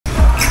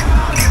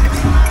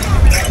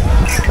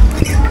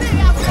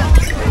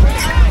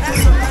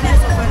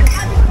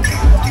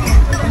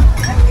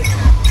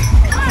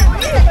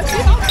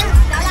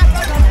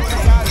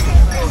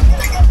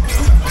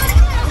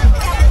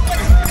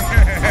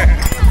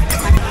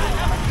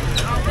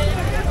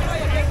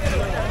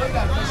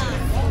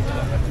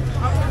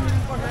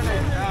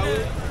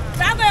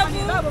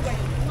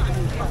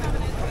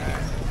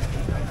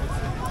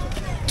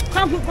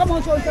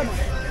Ekow,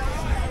 Simpson.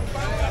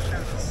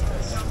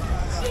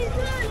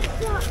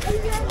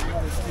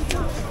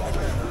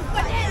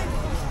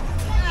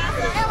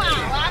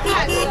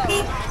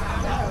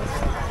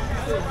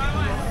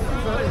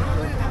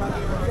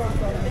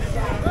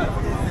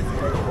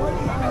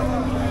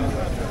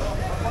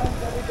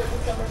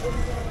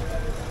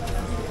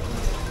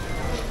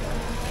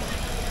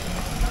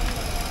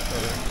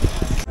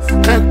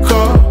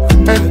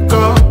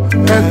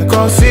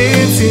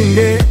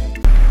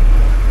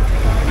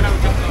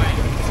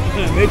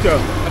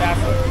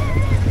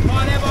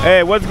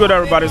 Hey, what's good,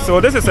 everybody?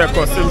 So this is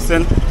Ekow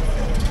Simpson.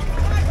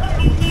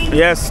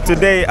 Yes,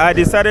 today I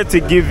decided to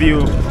give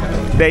you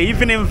the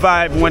evening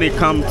vibe when it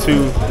comes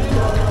to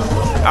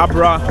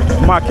Abura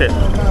market.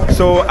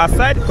 So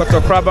aside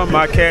Kotokraba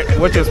market,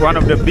 which is one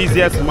of the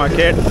busiest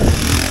market,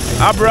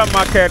 Abura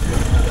market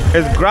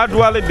is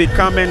gradually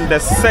becoming the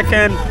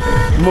second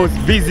most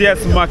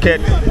busiest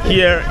market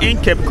here in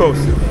Cape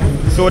Coast.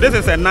 So this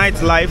is a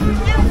nightlife.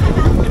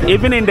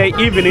 Even in the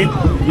evening,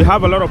 you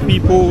have a lot of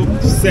people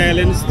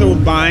selling, still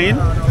buying.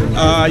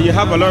 You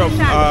have a lot of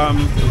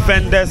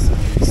vendors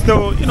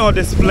still, you know,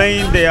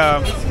 displaying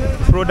their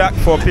product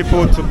for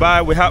people to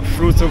buy. We have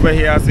fruits over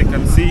here, as you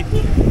can see.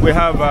 We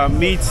have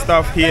meat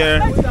stuff here.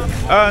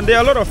 There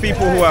are a lot of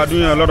people who are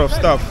doing a lot of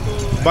stuff,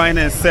 buying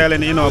and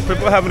selling. You know,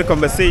 people having a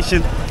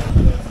conversation.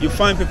 You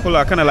find people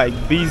are kind of like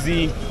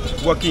busy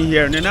working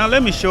here. And now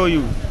let me show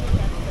you.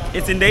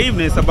 It's in the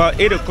evening. It's about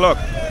 8 o'clock,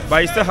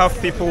 but you still have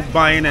people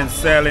buying and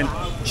selling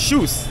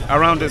shoes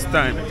around this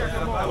time.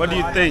 What do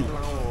you think?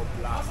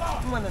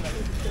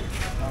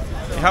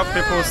 You have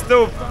people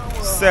still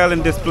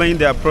selling, displaying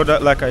their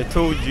product like I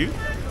told you.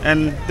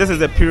 And this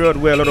is a period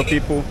where a lot of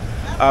people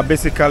are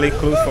basically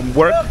closed from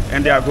work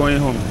and they are going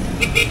home.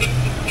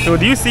 So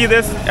do you see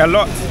this? A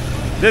lot.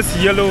 This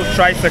yellow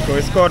tricycle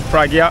is called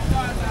Pragia.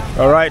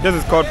 All right, this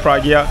is called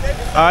Pragia.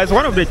 It's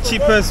one of the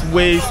cheapest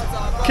ways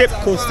Cape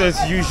Coasters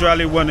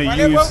usually want to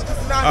use,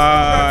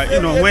 you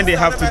know, when they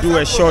have to do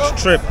a short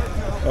trip.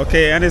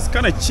 Okay, and it's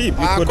kind of cheap.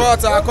 You could pay.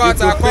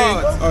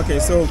 Okay,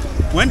 so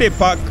when they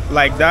park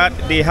like that,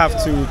 they have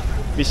to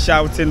be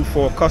shouting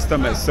for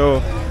customers.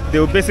 So they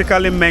will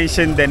basically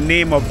mention the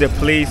name of the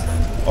place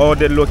or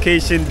the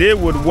location they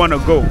would want to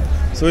go.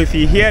 So if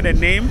you hear the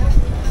name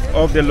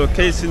of the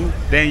location,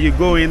 then you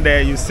go in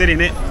there, you sit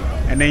in it,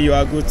 and then you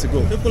are good to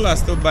go. People are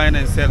still buying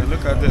and selling.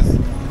 Look at this.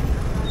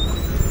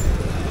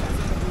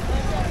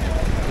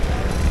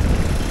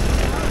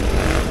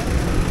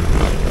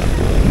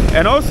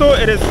 And also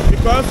it is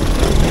because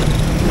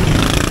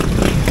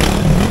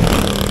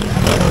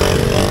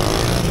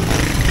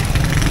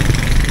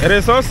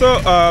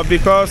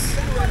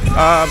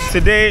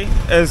today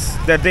is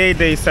the day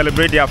they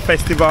celebrate their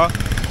festival,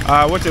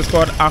 which is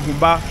called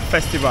Ahuba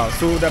Festival.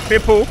 So the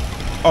people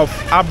of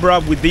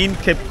Abura within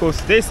Cape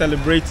Coast, they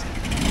celebrate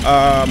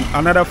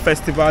another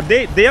festival,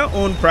 their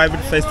own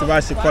private festival,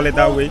 I should call it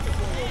that way,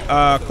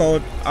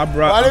 called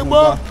Abura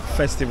Ahuba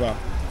Festival.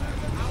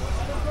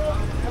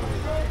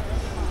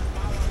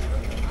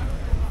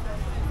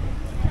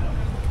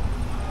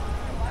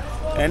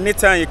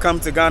 Anytime you come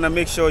to Ghana,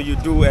 make sure you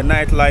do a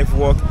nightlife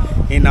walk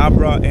in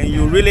Abura and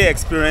you really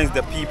experience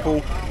the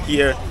people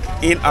here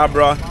in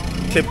Abura,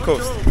 Cape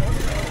Coast.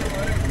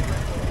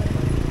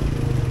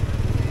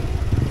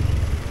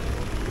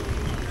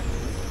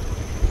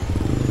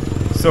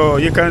 So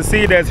you can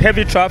see there's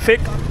heavy traffic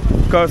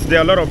because there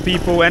are a lot of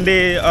people and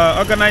they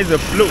organize a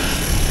float.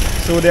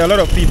 So there are a lot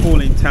of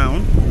people in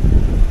town.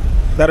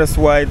 That is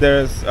why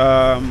there's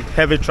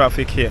heavy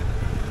traffic here.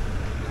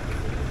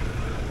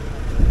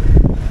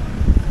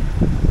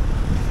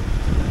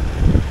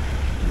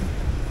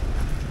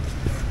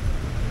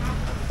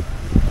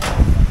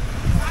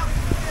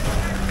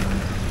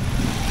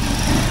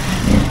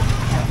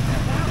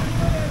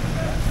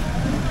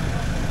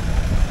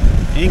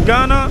 In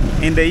Ghana,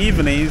 in the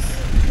evenings,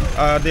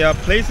 there are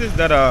places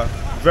that are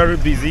very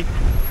busy,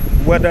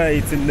 whether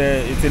it's in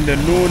the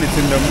noon, it's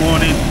in the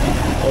morning,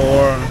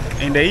 or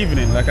in the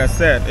evening. Like I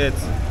said,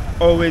 it's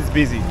always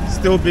busy,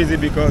 still busy,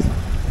 because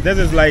this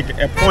is like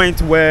a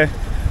point where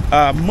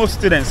most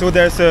students. So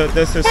there's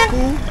a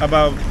school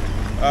about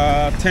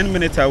 10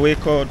 minutes away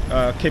called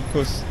Cape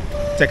Coast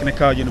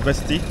Technical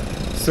University.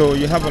 So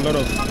you have a lot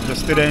of the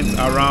students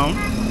around,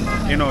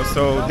 you know.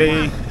 So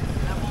they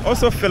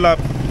also fill up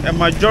a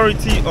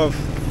majority of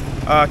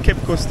Cape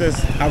Coasters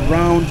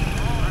around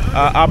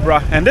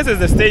Abura. And this is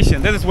the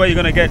station. This is where you're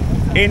going to get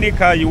any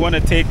car you want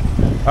to take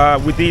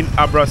within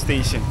Abura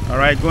station. All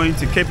right, going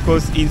to Cape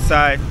Coast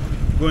inside,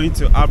 going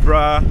to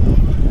Abura,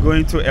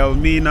 going to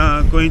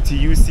Elmina, going to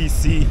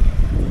UCC,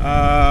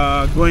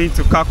 going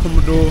to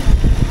Kakumdo.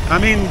 I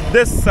mean,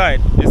 this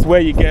side is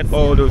where you get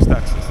all those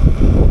taxis.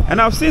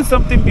 And I've seen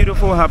something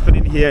beautiful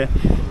happening here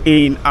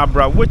in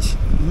Abura, which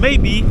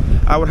maybe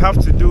I would have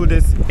to do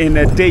this in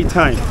the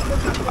daytime.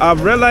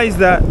 I've realized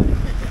that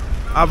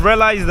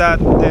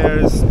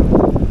there's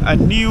a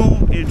new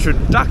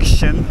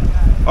introduction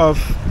of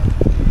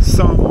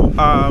some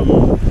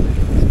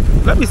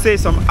let me say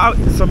some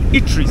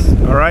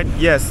eateries. All right,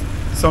 yes,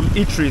 some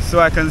eateries. So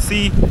I can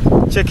see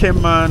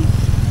Chicken Man,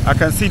 I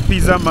can see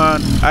Pizza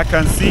Man, I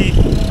can see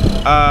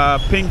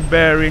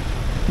Pinkberry.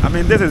 I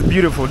mean, this is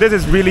beautiful. This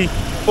is really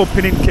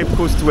opening Cape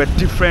Coast to a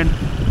different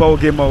ball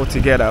game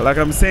altogether. Like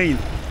I'm saying,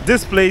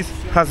 this place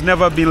has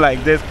never been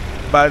like this,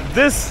 but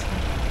this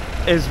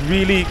is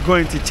really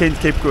going to change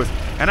Cape Coast.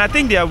 And I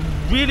think they are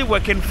really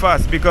working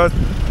fast, because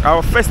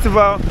our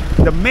festival,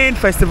 the main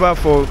festival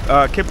for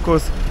Cape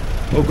Coast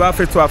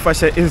Ogwafe to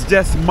Afashe, is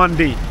just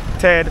Monday,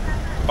 3rd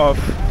of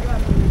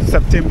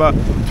September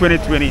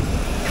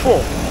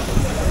 2024.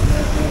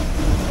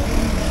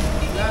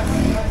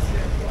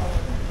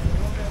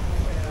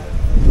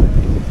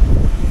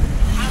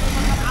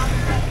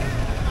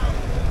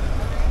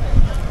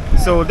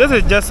 So this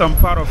is just some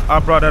part of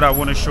Abura that I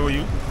want to show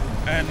you.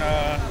 And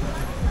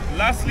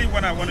lastly,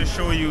 what I want to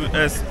show you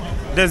is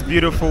this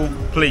beautiful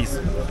place.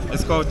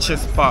 It's called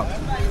Chis Pub.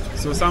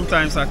 So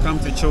sometimes I come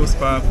to Chis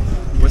Pub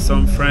with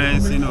some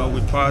friends, you know,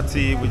 we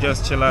party, we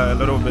just chill out a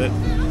little bit,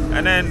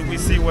 and then we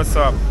see what's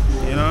up,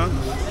 you know.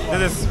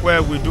 This is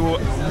where we do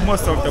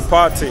most of the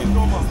party.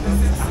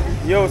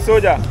 Yo,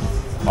 soldier,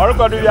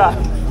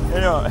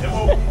 you know,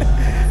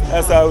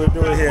 that's how we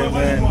do it here,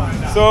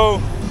 man.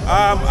 So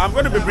I'm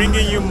going to be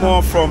bringing you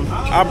more from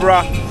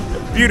Abura,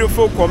 a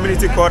beautiful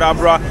community called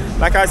Abura.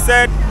 Like I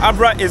said,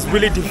 Abura is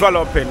really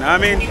developing. I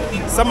mean,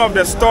 some of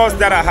the stores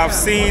that I have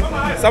seen,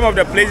 some of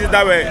the places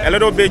that were a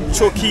little bit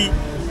choky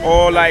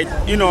or like,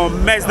 you know,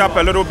 messed up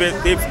a little bit,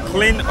 they've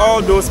cleaned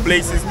all those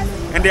places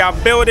and they are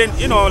building,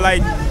 you know,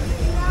 like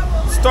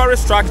storage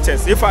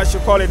structures, if I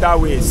should call it that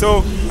way. So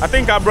I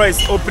think Abura is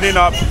opening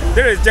up.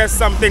 There is just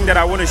something that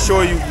I want to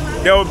show you.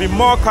 There will be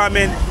more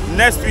coming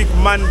next week,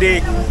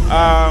 Monday.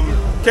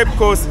 Cape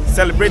Coast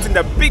celebrating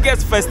the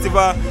biggest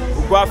festival,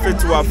 Ogwafe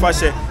to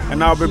Afashe,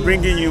 and I'll be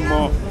bringing you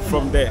more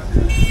from there.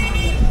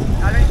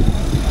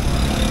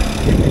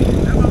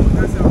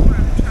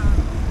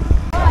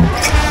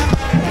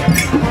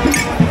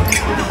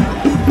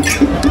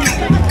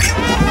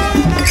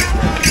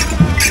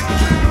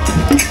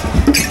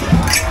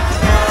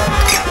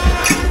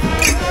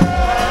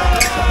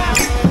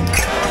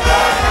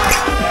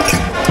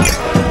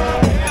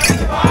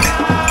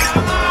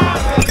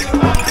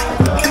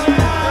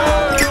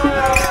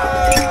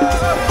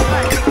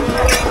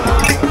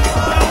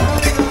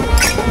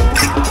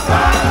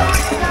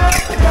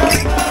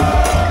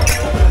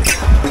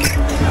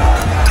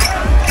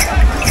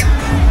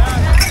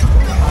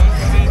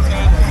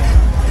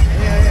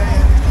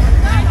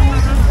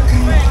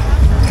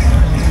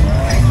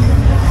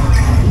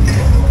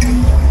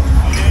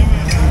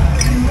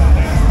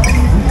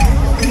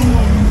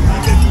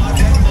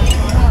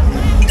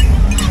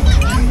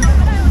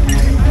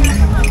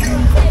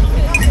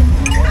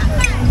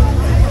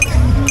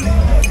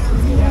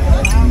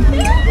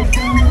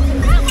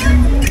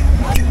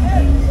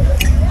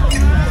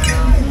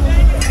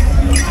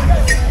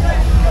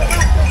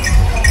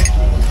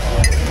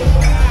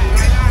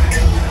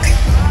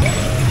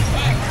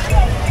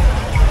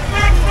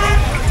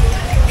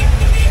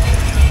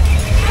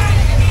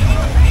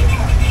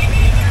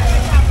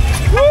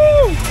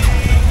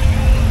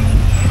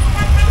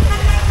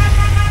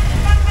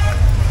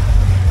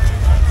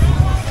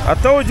 I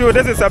told you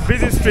this is a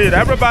busy street.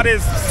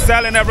 Everybody's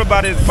selling,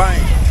 everybody's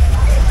buying.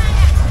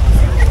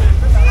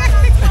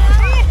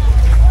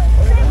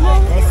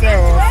 What's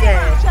up?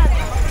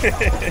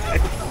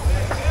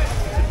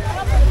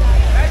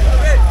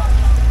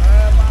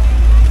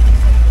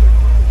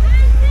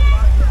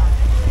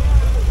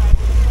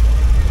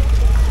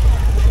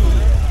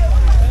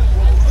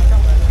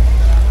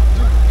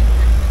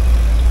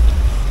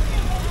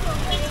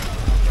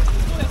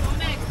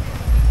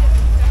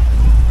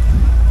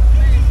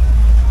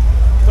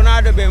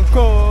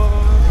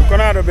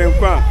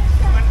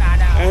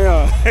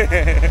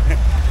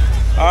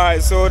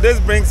 Alright, so this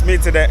brings me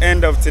to the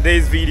end of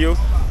today's video,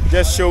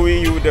 just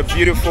showing you the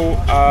beautiful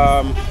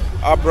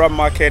Abura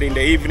market in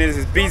the evenings.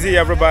 It's busy,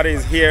 everybody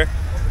is here.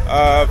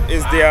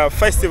 It's their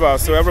festival,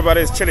 so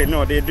everybody is chilling.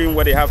 No, they're doing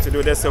what they have to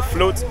do. There's a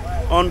float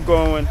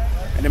ongoing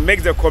and it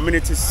makes the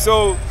community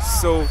so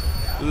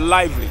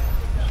lively.